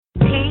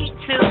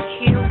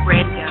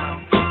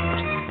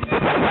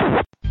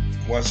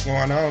What's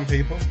going on,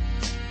 people?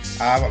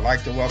 I would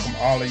like to welcome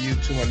all of you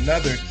to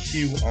another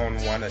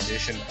Q-on-1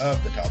 edition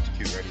of the Talk to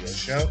Q radio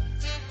show.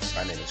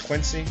 My name is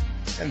Quincy,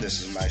 and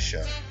this is my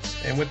show.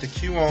 And with the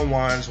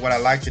Q-on-1s, what I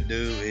like to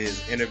do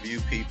is interview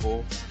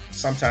people.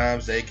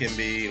 Sometimes they can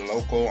be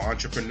local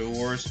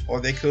entrepreneurs,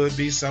 or they could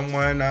be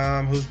someone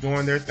who's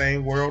doing their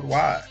thing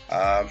worldwide.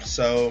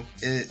 So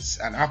it's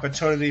an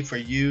opportunity for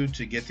you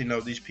to get to know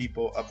these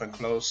people up and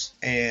close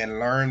and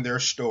learn their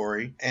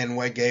story and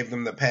what gave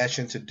them the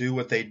passion to do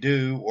what they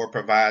do or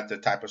provide the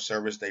type of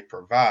service they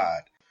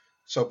provide.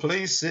 So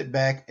please sit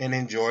back and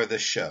enjoy the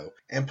show.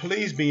 And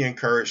please be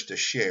encouraged to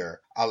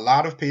share. A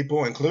lot of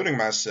people, including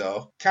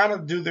myself, kind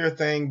of do their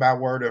thing by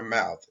word of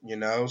mouth,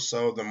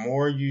 So the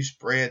more you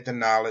spread the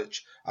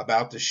knowledge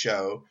about the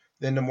show,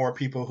 then the more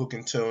people who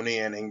can tune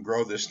in and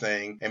grow this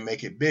thing and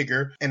make it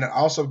bigger. And it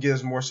also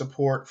gives more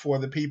support for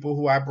the people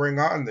who I bring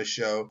on the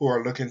show who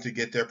are looking to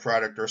get their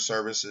product or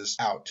services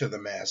out to the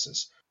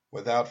masses.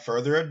 Without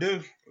further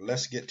ado,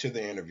 let's get to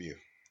the interview.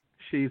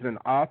 She's an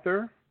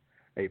author,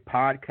 a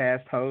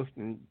podcast host,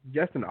 and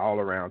just an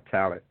all-around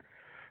talent.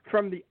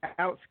 From the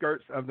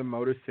outskirts of the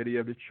Motor City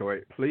of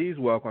Detroit, please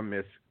welcome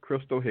Miss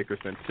Crystal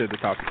Hickerson to the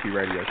Talk to Q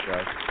radio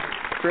show.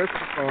 Chris,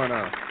 what's going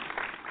on?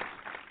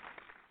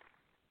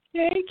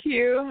 Hey,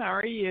 Q. How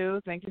are you?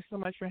 Thank you so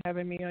much for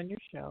having me on your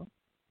show.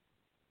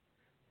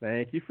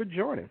 Thank you for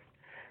joining.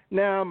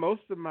 Now,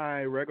 most of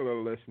my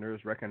regular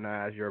listeners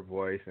recognize your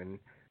voice, and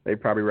they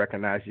probably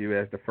recognize you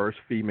as the first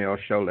female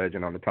show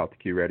legend on the Talk to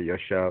Q radio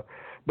show.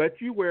 But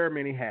you wear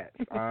many hats.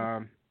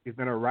 You've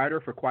been a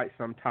writer for quite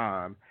some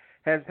time.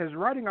 Has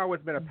writing always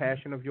been a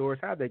passion of yours?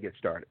 How'd they get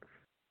started?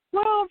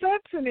 Well,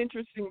 that's an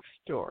interesting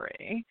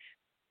story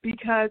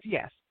because,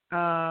 yes,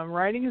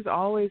 writing has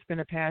always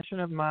been a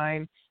passion of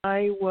mine.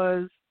 I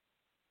was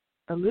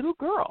a little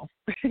girl,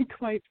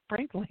 quite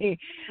frankly.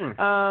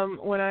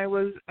 When I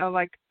was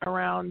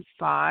around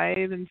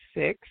 5 and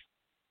 6,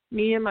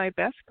 me and my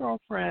best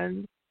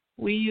girlfriend,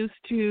 we used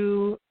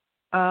to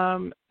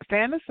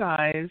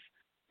fantasize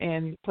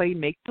and play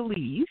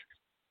make-believe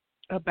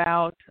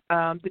about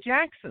the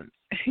Jacksons,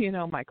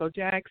 Michael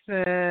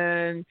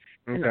Jackson,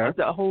 and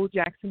the whole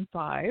Jackson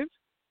 5.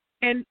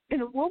 And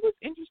what was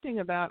interesting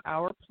about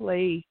our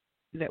play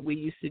that we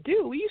used to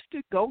do, we used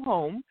to go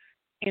home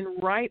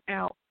and write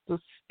out the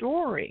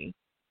story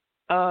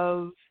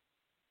of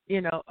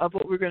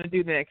what we're going to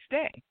do the next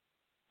day.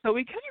 So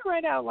we kind of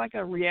write out like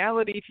a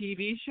reality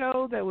TV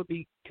show that would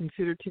be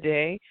considered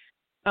today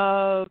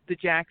of the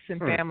Jackson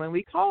family.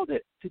 We called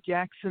it the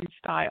Jackson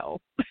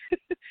Style.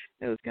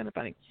 It was kind of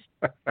funny.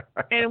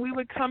 And we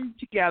would come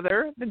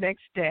together the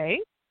next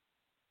day,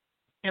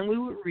 and we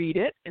would read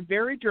it, and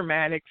very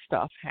dramatic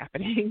stuff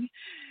happening.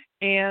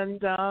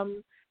 And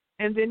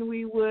then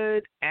we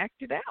would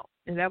act it out.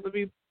 And that would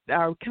be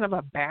our kind of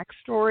a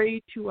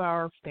backstory to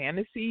our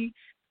fantasy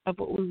of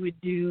what we would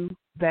do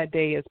that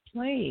day as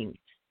playing.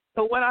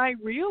 So what I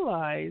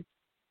realized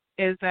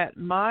is that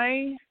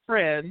my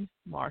friend,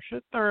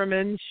 Marsha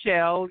Thurman,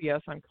 Shell,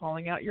 yes, I'm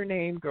calling out your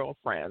name,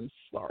 girlfriend,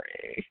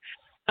 sorry.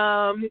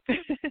 Was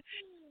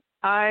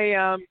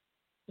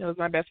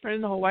my best friend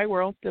in the whole wide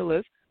world, still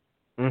is.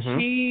 Mm-hmm.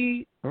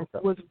 She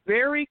was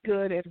very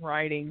good at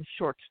writing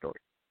short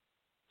stories.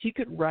 She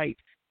could write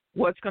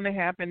what's going to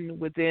happen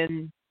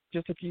within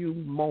just a few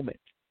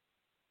moments.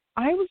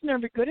 I was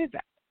never good at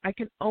that. I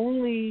can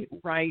only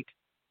write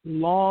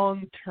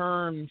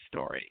long-term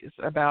stories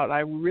I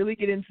really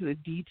get into the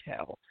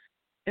detail.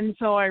 And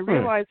so I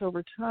realized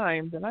over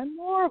time that I'm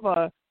more of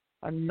a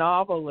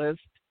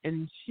novelist,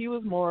 and she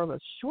was more of a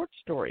short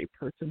story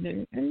person.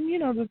 And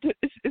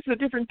it's a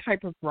different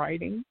type of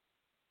writing.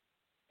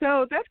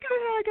 So that's kind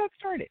of how I got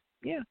started.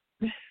 Yeah.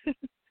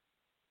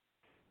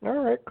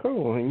 All right,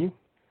 cool. And you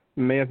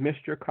may have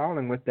missed your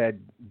calling with that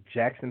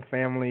Jackson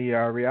family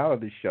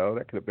reality show.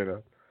 That could have been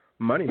a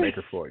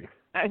moneymaker for you.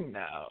 I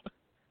know.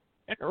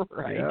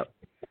 Right. Yep.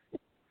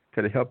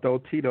 Could have helped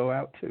old Tito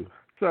out, too.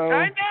 So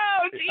I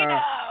know, Tito!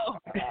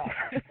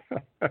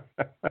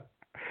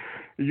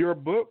 Your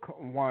book,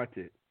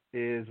 Wanted,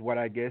 is what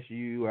I guess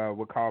you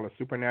would call a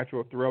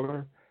supernatural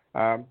thriller.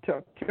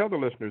 Tell the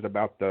listeners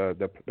about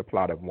the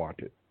plot of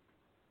Wanted.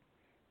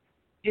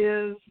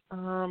 Is,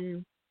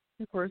 of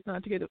course,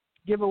 not to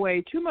give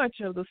away too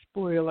much of the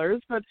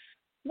spoilers, but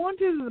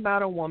Wanted is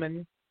about a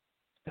woman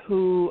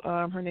who,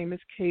 her name is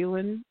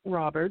Kaylin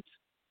Roberts,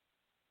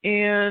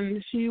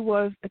 and she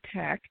was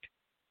attacked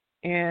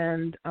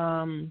and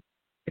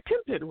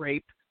attempted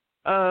rape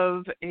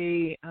of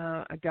a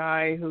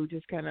guy who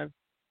just kind of,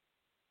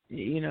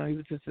 he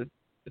was just a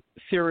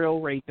serial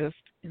rapist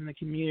in the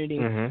community,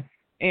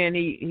 and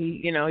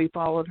he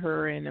followed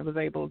her and was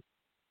able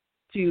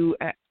to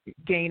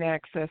gain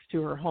access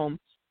to her home.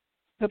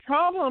 The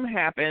problem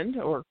happened,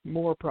 or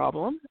more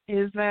problem,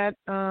 is that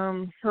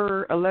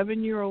her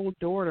 11-year-old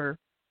daughter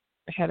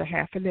had a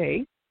half a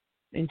day,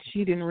 and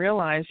she didn't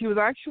realize. She was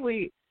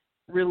actually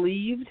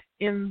relieved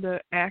in the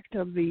act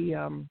of the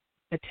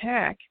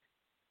attack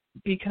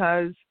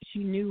because she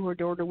knew her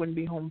daughter wouldn't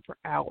be home for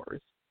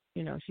hours.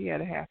 She had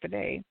a half a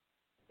day.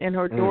 And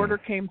her daughter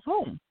came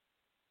home.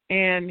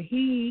 and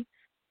he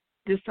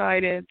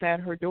decided that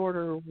her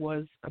daughter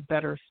was a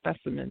better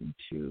specimen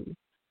to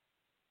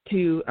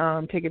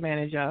take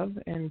advantage of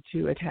and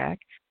to attack,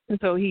 and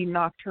so he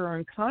knocked her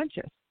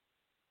unconscious,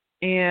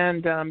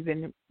 and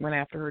then went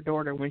after her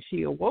daughter. When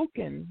she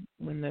awoken,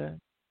 when the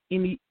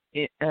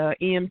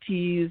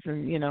EMTs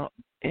and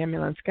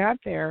ambulance got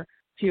there,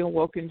 she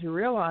awoken to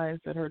realize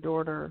that her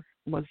daughter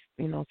was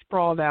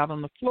sprawled out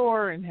on the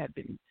floor and had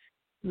been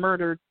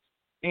murdered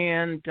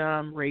and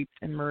raped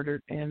and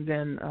murdered, and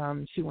then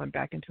she went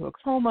back into a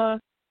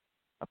coma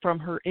from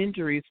her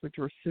injuries, which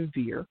were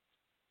severe,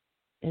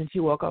 and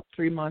she woke up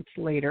 3 months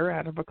later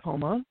out of a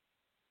coma,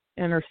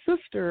 and her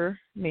sister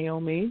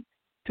Naomi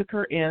took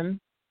her in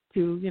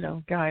to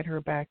guide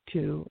her back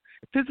to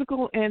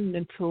physical and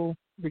mental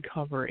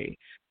recovery.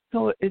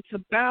 So it's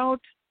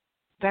about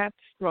that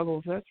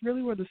struggle. So that's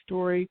really where the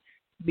story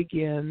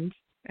begins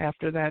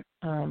after that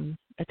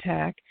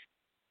attack,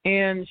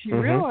 and she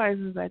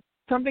realizes that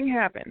something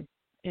happened,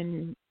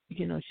 and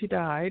she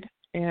died,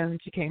 and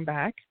she came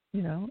back,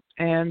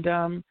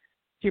 and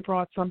she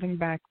brought something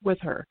back with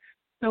her.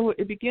 So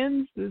it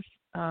begins this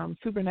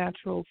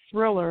supernatural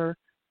thriller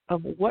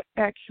of what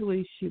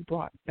actually she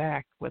brought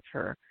back with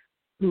her,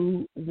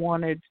 who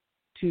wanted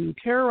to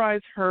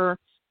terrorize her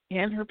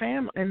and her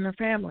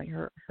family,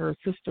 her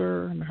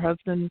sister and her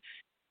husband,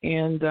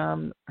 and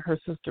her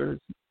sister's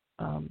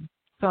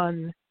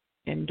son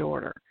and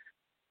daughter.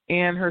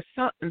 And her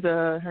son,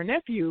 her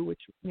nephew,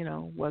 which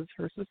was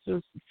her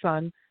sister's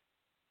son,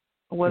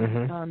 was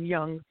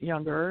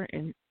younger,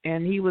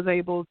 and he was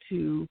able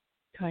to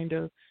kind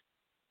of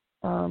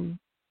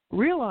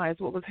realize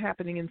what was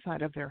happening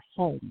inside of their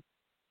home.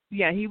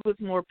 Yeah, he was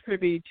more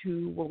privy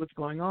to what was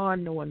going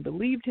on. No one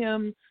believed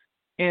him,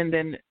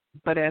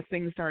 but as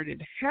things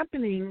started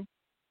happening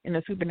in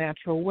a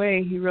supernatural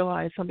way, he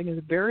realized something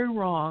is very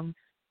wrong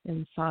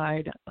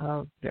inside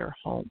of their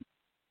home.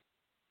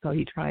 So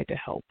he tried to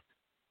help.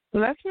 So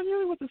that's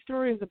really what the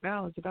story is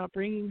about. It's about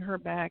bringing her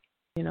back,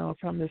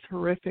 from this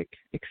horrific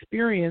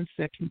experience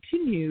that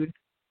continued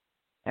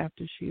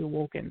after she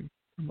awoken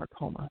from her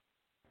coma.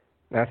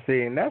 Now,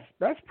 see, and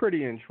that's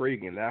pretty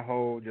intriguing. That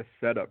whole just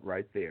setup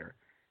right there.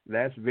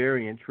 That's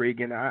very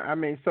intriguing. I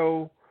mean,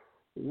 so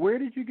where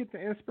did you get the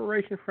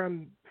inspiration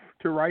from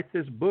to write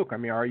this book? I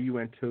mean, are you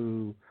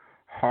into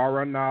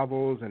horror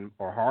novels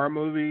or horror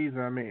movies?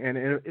 I mean, and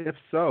if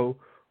so,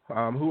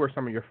 who are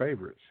some of your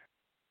favorites?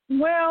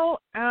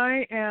 Well,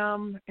 I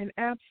am an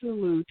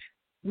absolute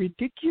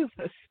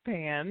ridiculous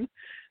fan.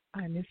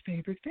 I'm his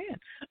favorite fan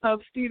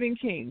of Stephen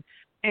King.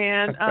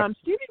 And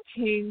Stephen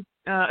King,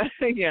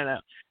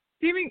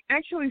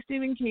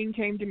 Stephen King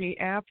came to me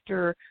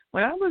after,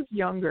 when I was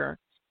younger,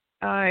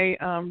 I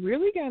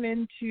really got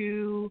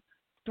into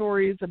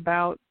stories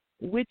about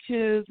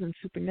witches and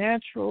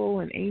supernatural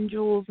and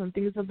angels and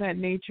things of that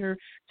nature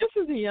just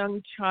as a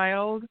young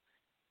child.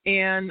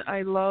 And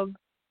I loved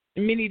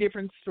many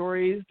different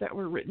stories that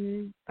were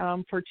written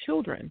for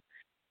children.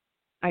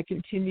 I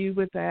continued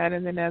with that,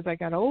 and then as I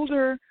got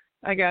older,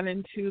 I got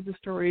into the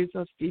stories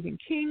of Stephen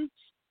King,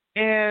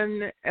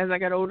 and as I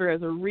got older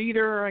as a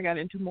reader, I got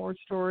into more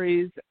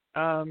stories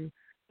of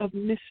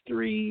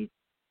mystery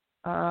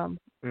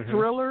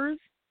thrillers,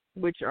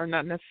 which are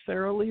not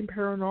necessarily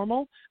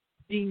paranormal.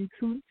 Dean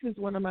Koontz is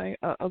one of my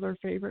other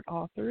favorite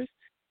authors,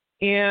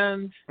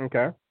 and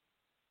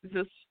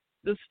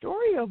the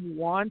story of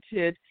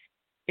Wanted,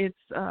 it's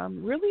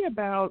really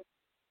about,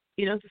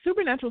 it's a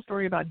supernatural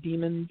story about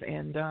demons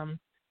and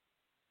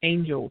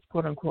angels,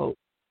 quote unquote.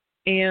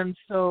 And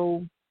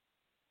so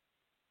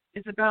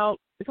it's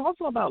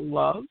also about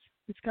love.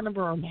 It's kind of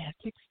a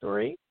romantic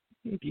story,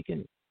 if you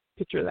can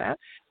picture that.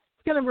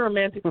 It's kind of a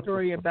romantic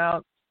story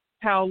about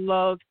how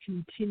love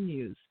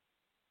continues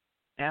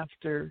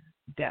after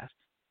death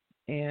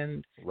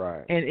and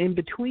in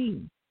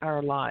between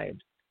our lives,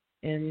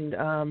 and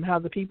how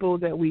the people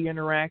that we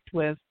interact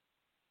with,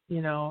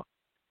 the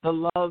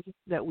love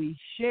that we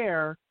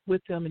share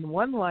with them in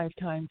one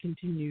lifetime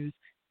continues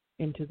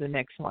into the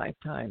next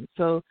lifetime.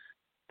 So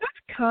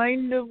that's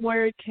kind of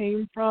where it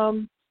came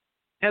from.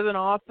 As an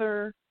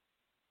author,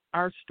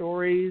 our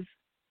stories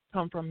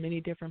come from many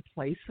different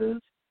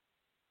places,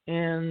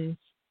 and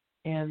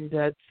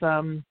that's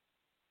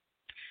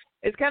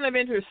it's kind of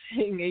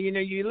interesting.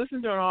 You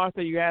listen to an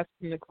author, you ask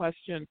them the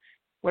question,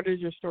 "Where does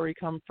your story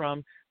come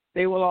from?"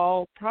 They will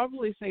all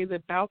probably say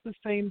about the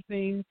same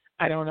thing.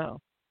 I don't know.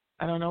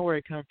 I don't know where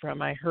it comes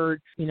from. I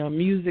heard,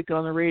 music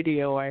on the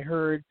radio. I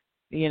heard,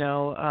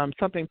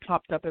 something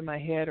popped up in my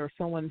head, or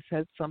someone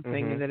said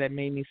something and that it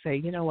made me say,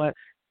 you know what,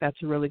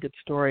 that's a really good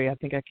story. I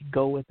think I could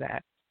go with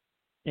that.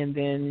 And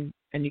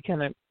you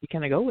kind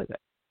of go with it.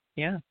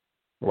 Yeah.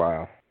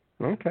 Wow.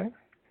 Okay.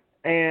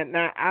 And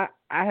now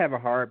I have a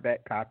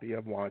hardback copy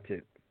of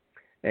Wanted,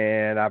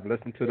 and I've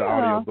listened to the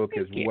audiobook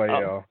as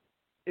well.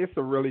 It's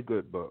a really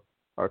good book.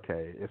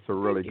 Okay, it's a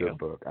really good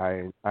book.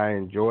 I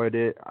enjoyed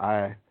it.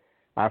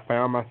 I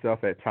found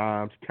myself at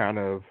times kind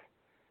of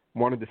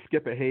wanted to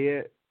skip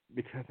ahead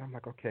because I'm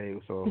like, okay,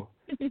 so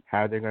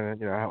how are they gonna,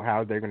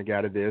 how are they gonna get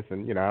out of this?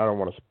 And I don't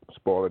want to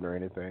spoil it or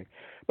anything.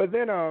 But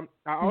then I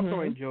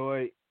also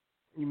enjoy.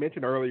 You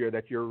mentioned earlier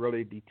that you're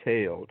really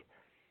detailed,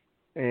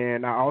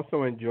 and I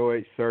also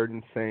enjoyed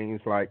certain things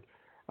like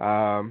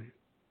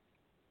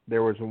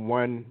there was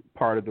one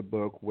part of the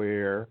book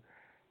where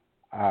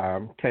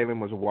Kaylin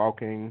was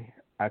walking,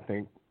 I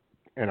think,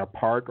 in a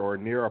park or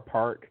near a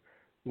park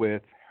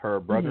with her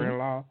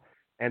brother-in-law.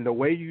 And the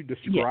way you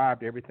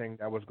described everything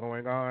that was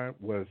going on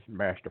was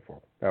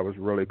masterful. That was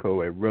really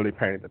cool. It really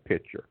painted the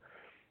picture.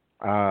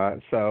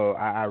 So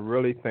I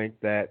really think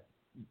that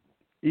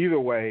either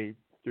way,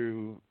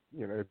 through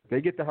if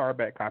they get the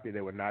hardback copy,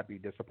 they would not be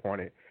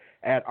disappointed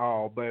at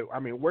all. But I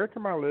mean, where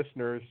can my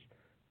listeners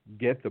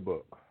get the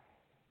book?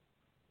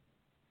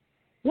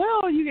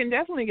 Well, you can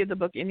definitely get the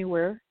book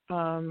anywhere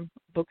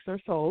books are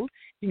sold.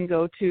 You can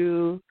go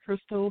to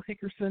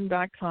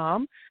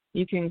crystalhickerson.com.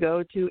 You can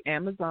go to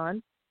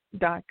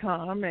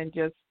Amazon.com and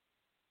just,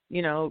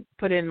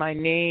 put in my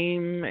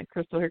name,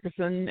 Crystal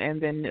Hickerson,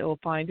 and then it'll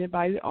find it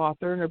by the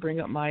author, and it'll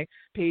bring up my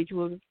page,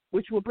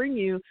 which will bring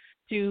you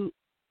to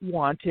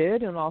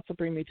Wanted and also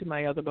bring me to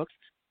my other books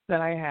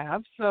that I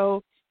have.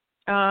 So,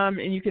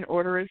 and you can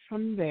order it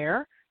from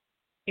there.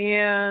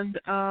 And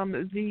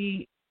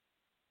the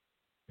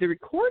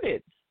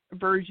recorded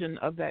version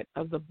of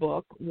the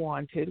book,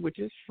 Wanted, which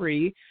is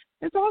free,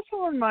 is also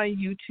on my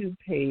YouTube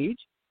page,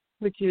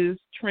 which is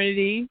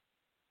Trinity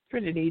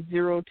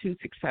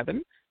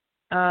 0267.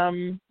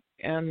 And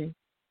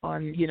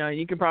on,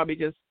 you can probably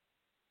just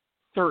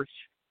search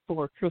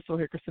for Crystal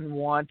Hickerson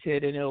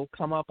Wanted, and it'll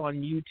come up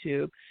on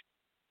YouTube.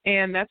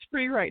 And that's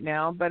free right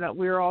now, but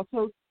we're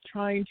also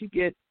trying to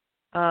get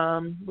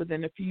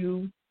within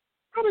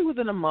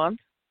a month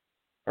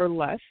or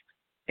less,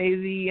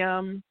 the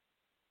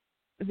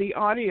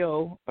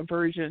audio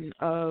version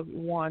of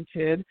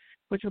Wanted,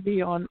 which will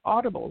be on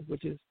Audible,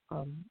 which is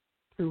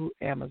through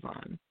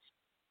Amazon.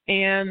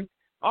 And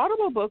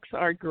Audible books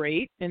are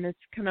great, and it's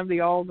kind of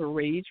all the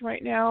rage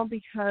right now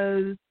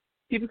because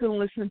people can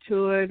listen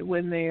to it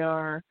when they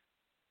are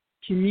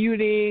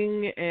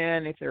commuting,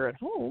 and if they're at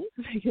home,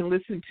 they can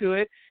listen to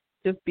it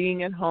just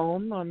being at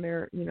home on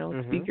their,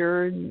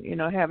 speaker, and,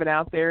 have it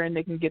out there, and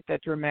they can get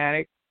that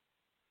dramatic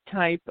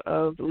type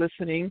of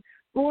listening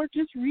or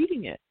just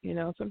reading it.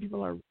 Some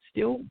people are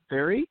still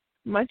very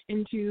much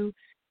into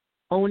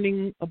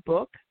owning a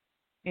book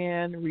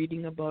and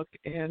reading a book.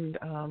 And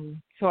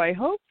so I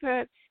hope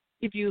that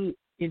if you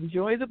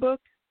enjoy the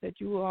book, that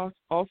you will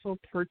also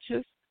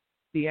purchase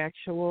the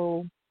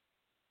actual,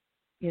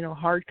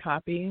 hard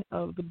copy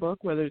of the book,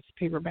 whether it's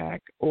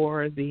paperback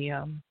or the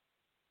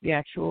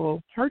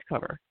actual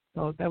hardcover.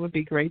 So that would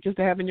be great just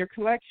to have in your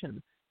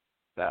collection.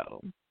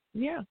 So,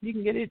 yeah, you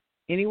can get it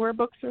anywhere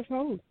books are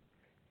sold.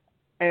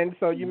 And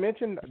so you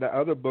mentioned the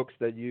other books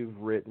that you've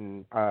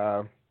written.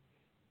 How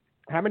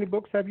many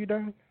books have you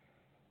done?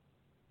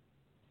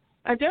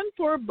 I've done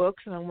 4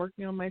 books, and I'm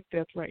working on my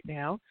 5th right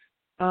now.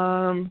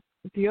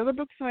 The other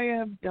books I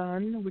have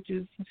done, which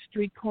is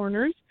Street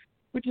Corners,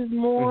 which is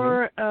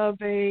more of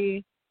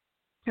a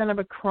kind of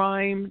a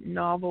crime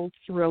novel,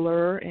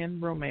 thriller,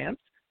 and romance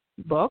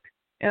book.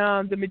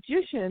 The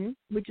Magician,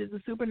 which is a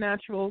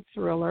supernatural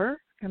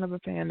thriller, kind of a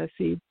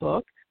fantasy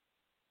book.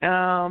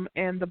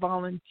 And The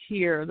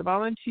Volunteer. The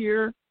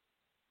Volunteer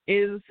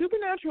is a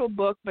supernatural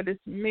book, but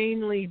it's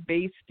mainly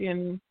based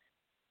in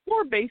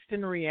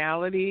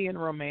reality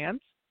and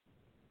romance.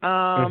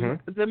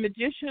 The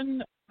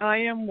Magician I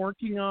am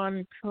working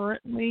on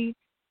currently,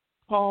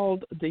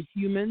 called The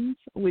Humans,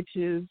 which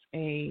is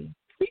a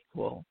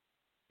prequel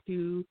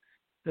to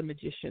The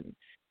Magician.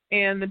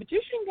 And The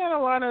Magician got a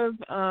lot of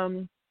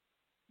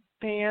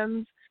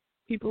fans,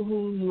 people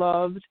who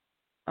loved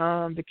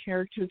the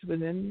characters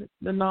within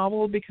the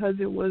novel because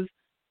it was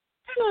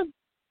kind of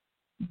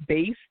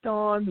based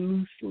on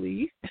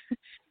loosely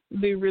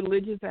the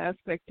religious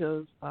aspect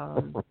of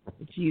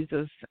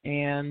Jesus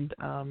and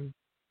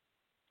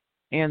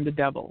the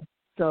devil,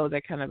 so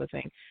that kind of a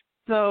thing.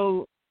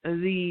 So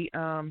the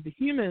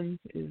Humans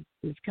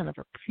is kind of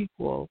a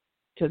prequel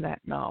to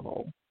that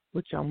novel,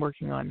 which I'm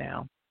working on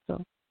now.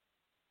 So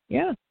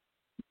yeah,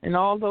 and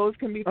all those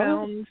can be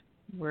found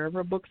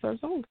wherever books are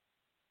sold.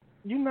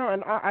 And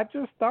I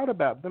just thought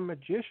about The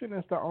Magician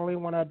is the only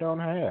one I don't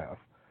have.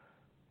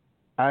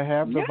 I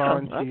have The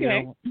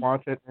Volunteer,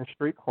 Wanted, and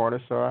Street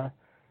Corner, so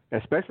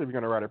especially if you're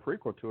going to write a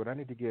prequel to it, I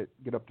need to get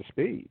up to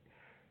speed.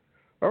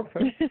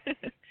 Okay.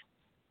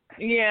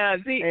 Yeah,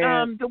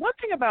 the one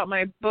thing about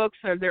my books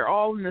are they're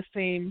all in the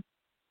same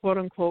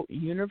quote-unquote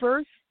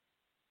universe.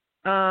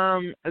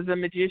 The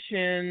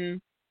Magician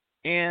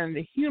and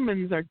The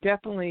Humans are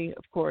definitely,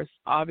 of course,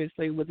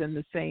 obviously within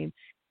the same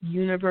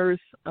universe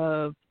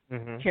of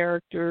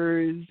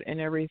characters and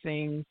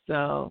everything.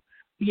 So,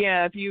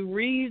 yeah, if you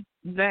read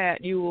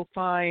that, you will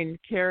find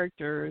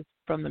characters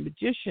from The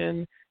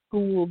Magician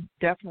who will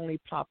definitely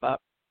pop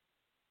up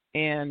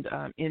and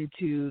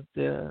into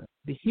the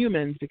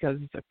Humans because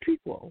it's a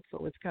prequel.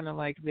 So it's kind of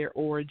like their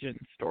origin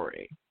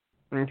story.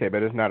 Okay,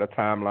 but it's not a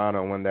timeline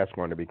on when that's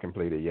going to be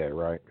completed yet,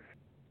 right?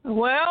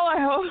 Well,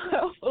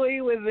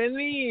 hopefully within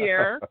the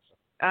year.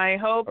 I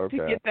hope to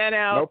get that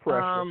out no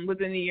pressure.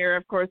 Within the year.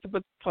 Of course,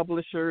 with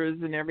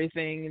publishers and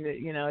everything, and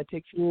it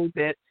takes a little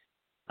bit.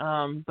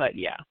 But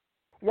yeah.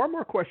 One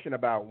more question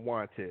about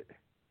Wanted.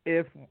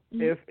 If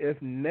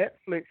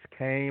Netflix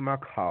came a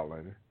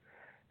calling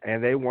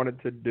and they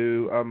wanted to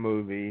do a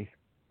movie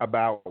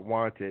about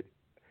Wanted,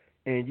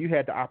 and you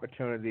had the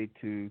opportunity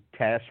to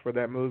cast for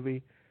that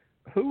movie,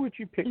 who would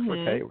you pick for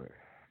Taylor?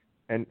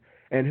 And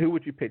who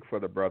would you pick for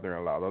the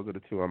brother-in-law? Those are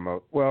the two I'm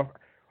most. Well,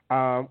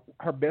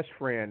 her best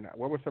friend.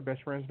 What was her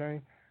best friend's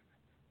name?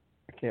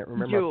 I can't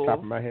remember Jules. off the top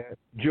of my head.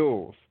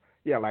 Jules.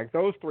 Yeah, like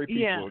those three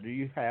people. Yeah. Do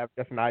you have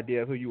just an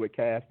idea of who you would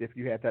cast if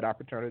you had that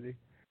opportunity?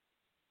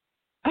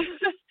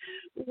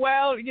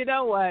 Well, you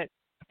know what?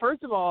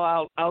 First of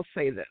all, I'll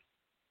say this.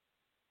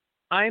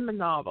 I'm a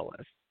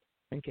novelist.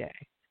 Okay.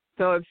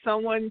 So if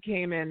someone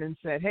came in and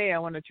said, "Hey, I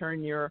want to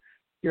turn your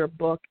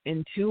book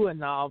into a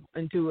novel,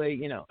 into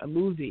a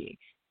movie,"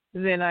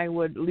 then I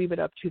would leave it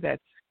up to that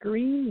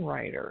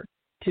screenwriter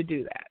to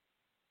do that,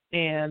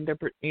 and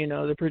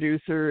the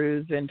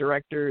producers and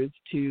directors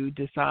to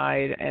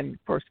decide, and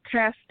of course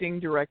casting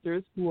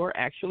directors who are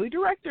actually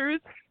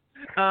directors.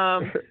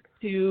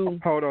 To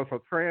hold on,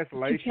 so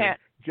translation,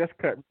 just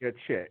cut me a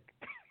check.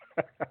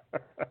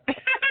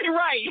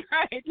 right,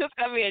 just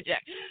cut me a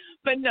check.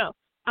 But no,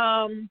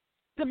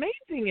 the main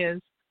thing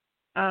is,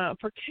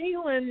 for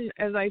Kaylin,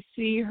 as I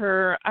see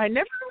her, I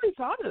never really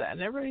thought of that. I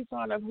never really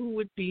thought of who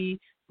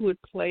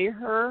would play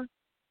her.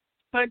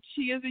 But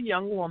she is a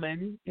young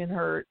woman in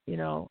her,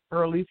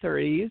 early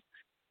 30s.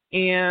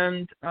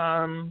 And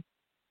I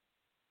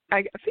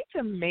think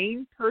the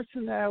main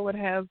person that I would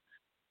have,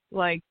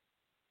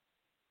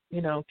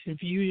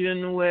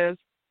 confusion with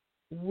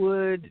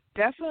would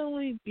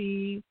definitely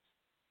be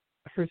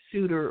her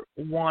suitor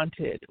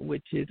Wanted,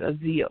 which is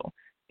Azil.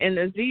 And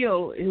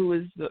Azil, who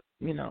is the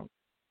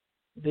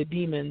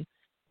demon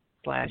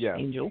 /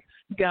 angel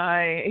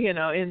guy,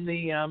 in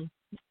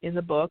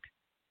the book,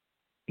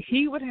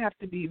 he would have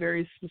to be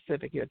very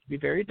specific. He has to be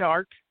very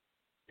dark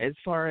as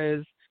far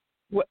as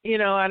what,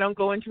 I don't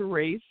go into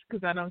race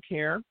because I don't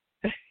care.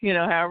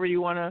 However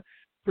you want to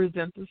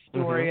present the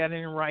story. I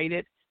didn't write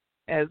it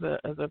as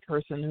a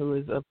person who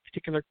is a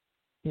particular,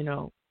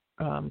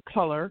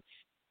 color.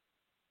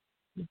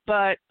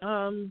 But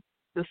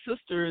the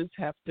sisters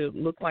have to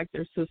look like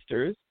their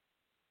sisters.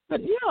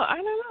 But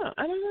I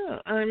don't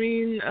know. I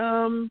mean,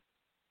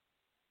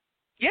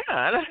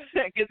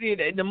 because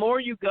the more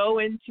you go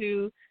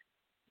into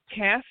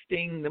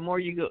casting, the more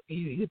you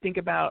think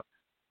about,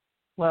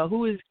 well,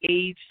 who is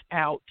aged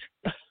out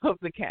of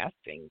the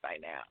casting by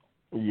now?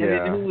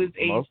 Yeah. And who is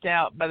aged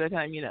out by the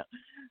time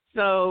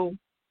So,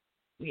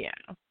 yeah.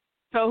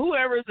 So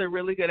whoever's a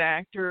really good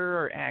actor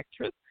or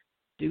actress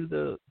do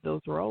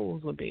those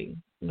roles would be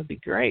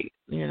great,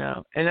 And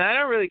I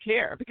don't really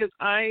care because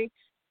I've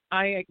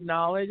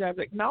acknowledged that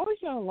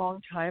a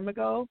long time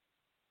ago,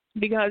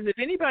 because if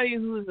anybody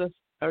who is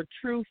a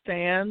true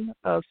fan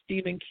of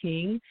Stephen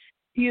King,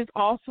 he is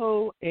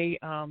also a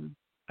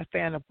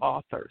fan of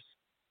authors.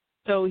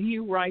 So he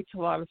writes a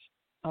lot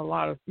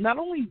of not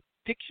only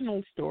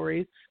fictional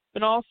stories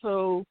but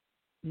also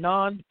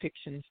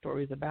non-fiction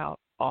stories about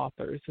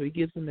authors. So he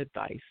gives them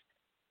advice,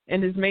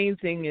 and his main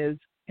thing is,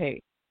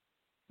 hey,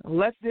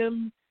 let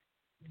them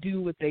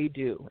do what they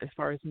do as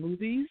far as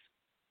movies,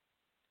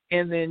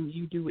 and then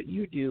you do what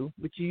you do,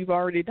 which you've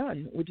already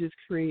done, which is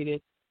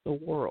created the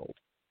world.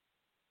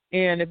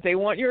 And if they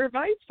want your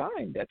advice,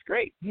 fine, that's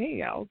great.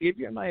 Hey, I'll give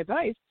you my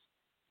advice.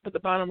 But the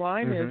bottom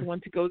line is,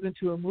 once it goes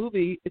into a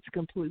movie, it's a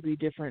completely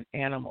different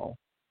animal.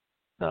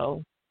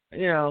 So,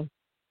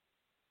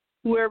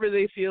 whoever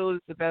they feel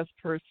is the best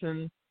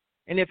person,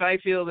 and if I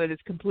feel that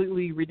it's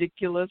completely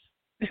ridiculous,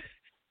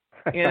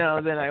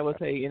 then I will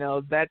say,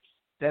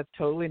 that's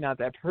totally not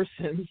that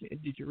person.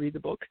 Did you read the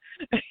book?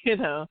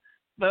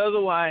 But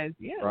otherwise,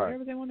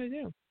 whatever they want to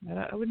do,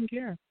 I wouldn't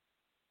care.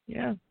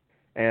 Yeah.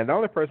 And the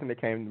only person that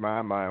came to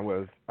my mind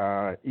was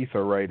Issa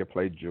Rae to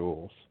play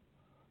Jules.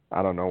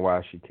 I don't know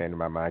why she came to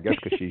my mind. I guess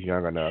because she's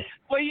young enough.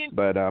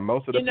 But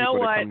most of the people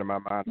that come to my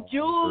mind are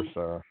Jules.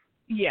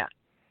 Yeah.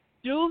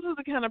 Jules is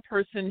the kind of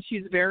person.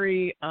 She's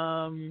very.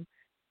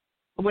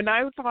 When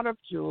I thought of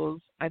Jules,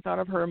 I thought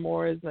of her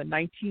more as a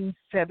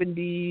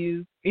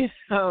 1970s,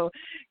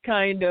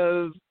 kind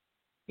of,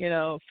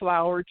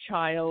 flower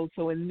child.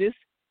 So in this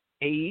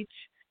age,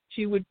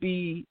 she would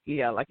be,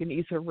 like an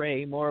Issa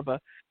Rae, more of a,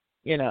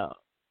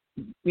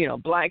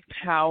 Black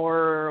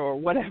Power or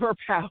whatever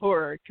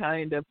power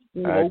kind of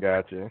woke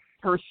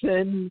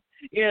person.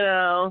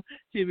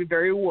 She'd be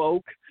very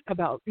woke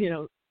about,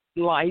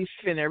 life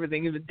and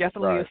everything. She was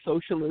definitely a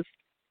socialist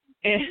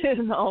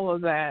and all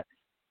of that.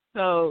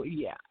 So,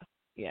 yeah.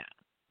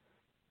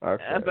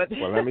 Okay.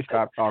 Well, let me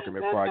stop talking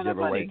before I give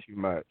away too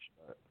much.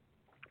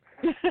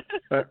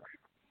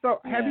 So,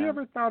 have you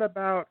ever thought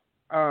about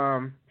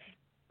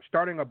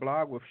starting a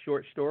blog with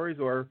short stories,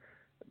 or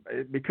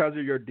because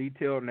of your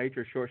detailed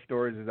nature, short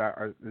stories is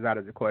out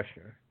of the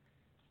question?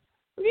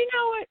 You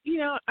know what?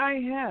 I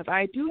have.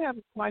 I do have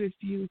quite a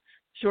few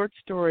short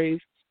stories,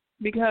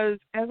 because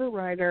as a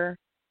writer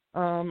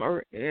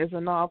or as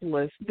a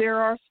novelist, there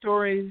are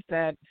stories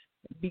that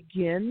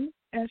begin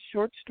as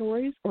short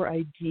stories or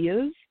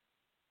ideas,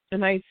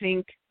 and I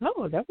think,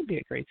 oh, that would be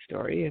a great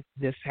story if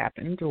this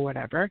happened or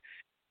whatever.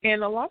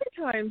 And a lot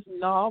of times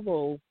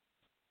novels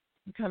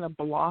kind of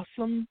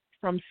blossom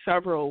from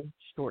several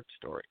short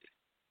stories.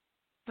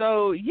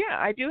 So, yeah,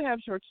 I do have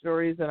short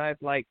stories that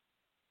I've like,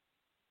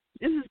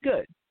 this is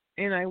good,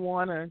 and I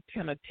want to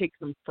kind of take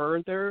them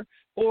further,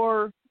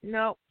 or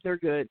no, they're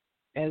good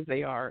as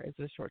they are as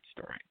a short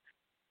story.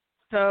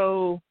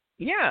 So,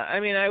 yeah, I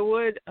mean, I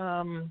would,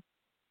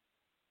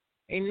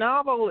 a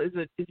novel is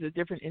a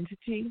different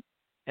entity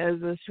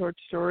as a short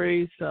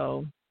story,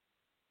 so,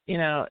 you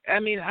know, I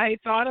mean, I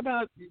thought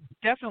about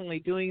definitely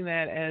doing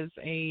that as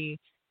a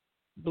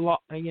blog,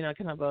 you know,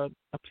 kind of a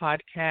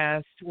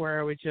podcast where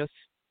I would just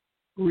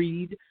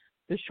read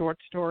the short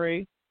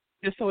story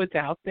just so it's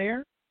out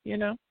there, you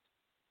know,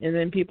 and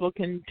then people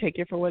can take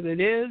it for what it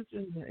is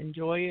and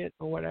enjoy it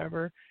or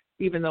whatever,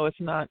 even though it's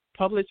not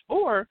published.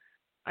 Or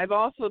I've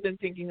also been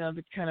thinking of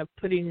kind of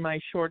putting my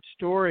short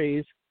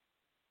stories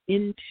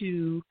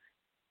into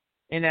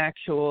an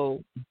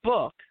actual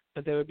book,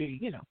 but there would be,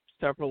 you know,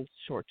 several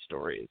short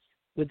stories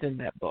within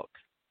that book.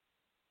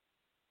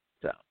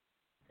 So,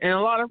 and a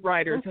lot of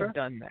writers have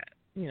done that.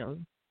 You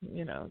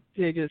know,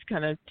 they just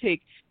kind of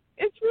take.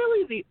 It's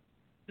really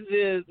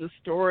the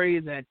story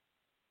that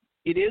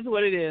it is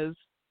what it is.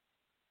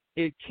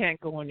 It can't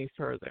go any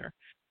further,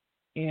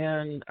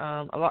 and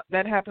a lot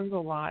that happens a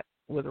lot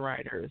with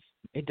writers.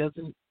 It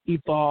doesn't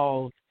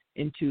evolve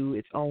into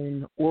its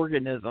own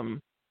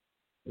organism,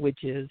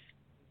 which is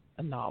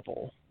a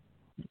novel.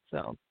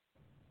 So,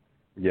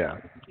 yeah,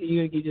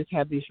 you just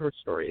have these short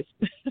stories.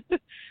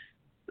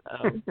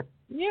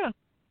 Yeah,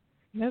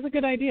 that's a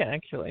good idea,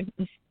 actually.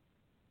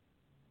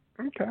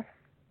 Okay.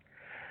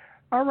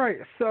 All right.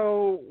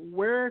 So,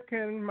 where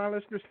can my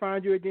listeners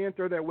find you again?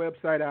 Throw that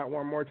website out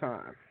one more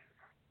time,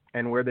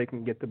 and where they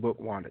can get the book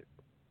Wanted.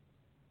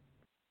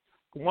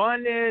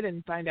 Wanted,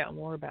 and find out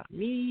more about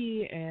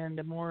me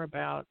and more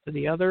about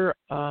the other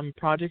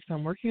projects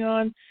I'm working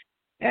on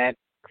at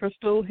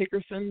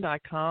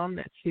crystalhickerson.com.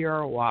 That's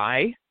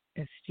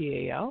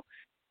CRYSTAL.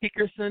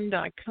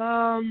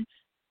 Hickerson.com.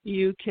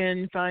 You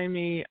can find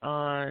me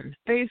on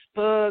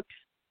Facebook,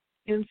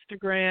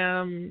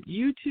 Instagram,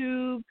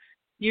 YouTube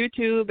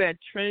at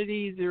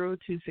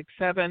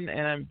Trinity0267,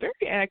 and I'm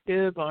very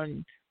active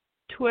on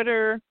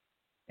Twitter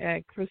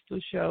at Crystal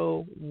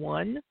Show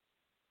 1,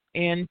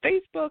 and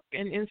Facebook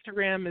and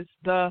Instagram is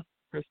The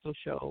Crystal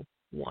Show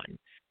 1.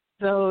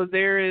 So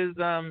there is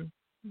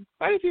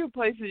quite a few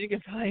places you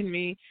can find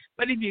me,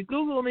 but if you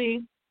Google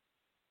me,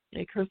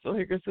 Crystal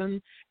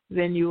Hickerson,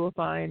 then you will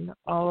find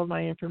all of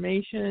my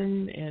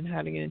information and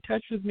how to get in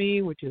touch with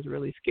me, which is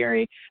really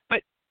scary,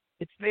 but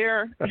it's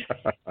there. You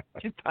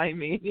can find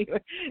me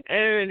anyway,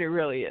 and it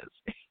really is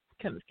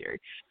kind of scary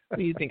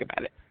when you think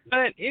about it.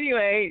 But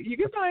anyway, you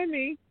can find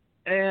me,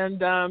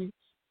 and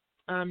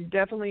I'm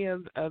definitely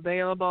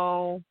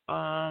available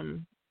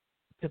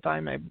to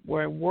find my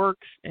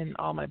works and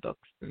all my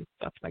books and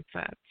stuff like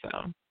that.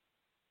 So,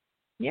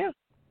 yeah.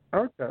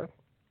 Okay.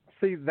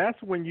 See,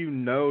 that's when you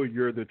know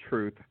you're the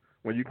truth,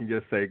 when you can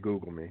just say,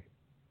 Google me.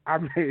 I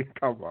mean,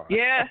 come on.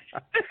 Yeah.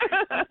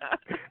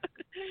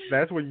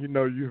 That's when you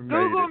know you've made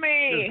Google it.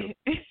 me.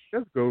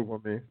 Just Google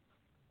me.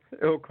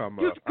 It'll come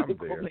up. I'm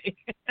Google there. me.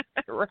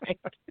 Right.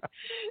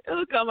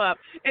 It'll come up.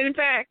 And in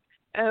fact,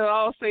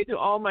 I'll say to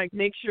all my,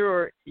 make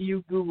sure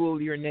you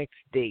Google your next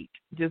date.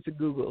 Just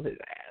Google his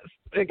ass.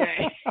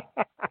 Okay.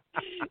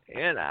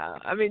 You know,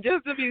 I mean,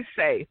 just to be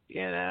safe,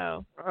 you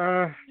know.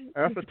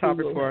 That's a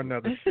topic for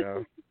another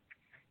show.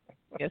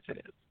 Yes,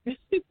 it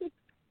is.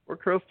 Well,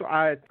 Crystal,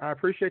 I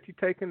appreciate you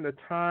taking the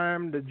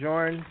time to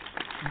join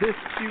this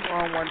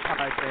Q-on-1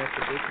 podcast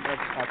edition of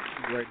the Talk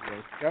to You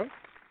Radio Show.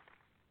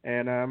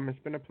 And it's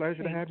been a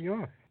pleasure to have you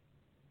on.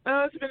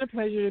 Oh, it's been a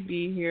pleasure to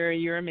be here.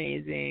 You're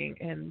amazing.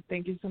 And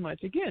thank you so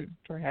much again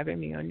for having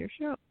me on your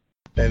show.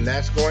 And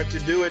that's going to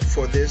do it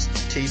for this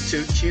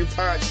T2Q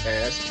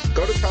podcast.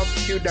 Go to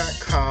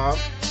talktoq.com,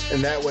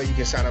 and that way you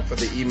can sign up for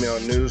the email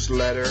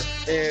newsletter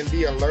and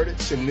be alerted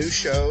to new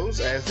shows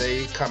as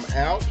they come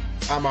out.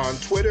 I'm on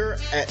Twitter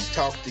at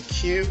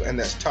TalkToQ, and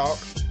that's talk,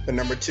 the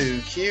number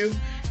 2Q.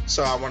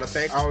 So I want to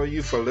thank all of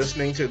you for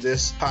listening to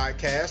this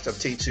podcast of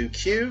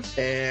T2Q,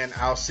 and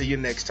I'll see you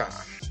next time.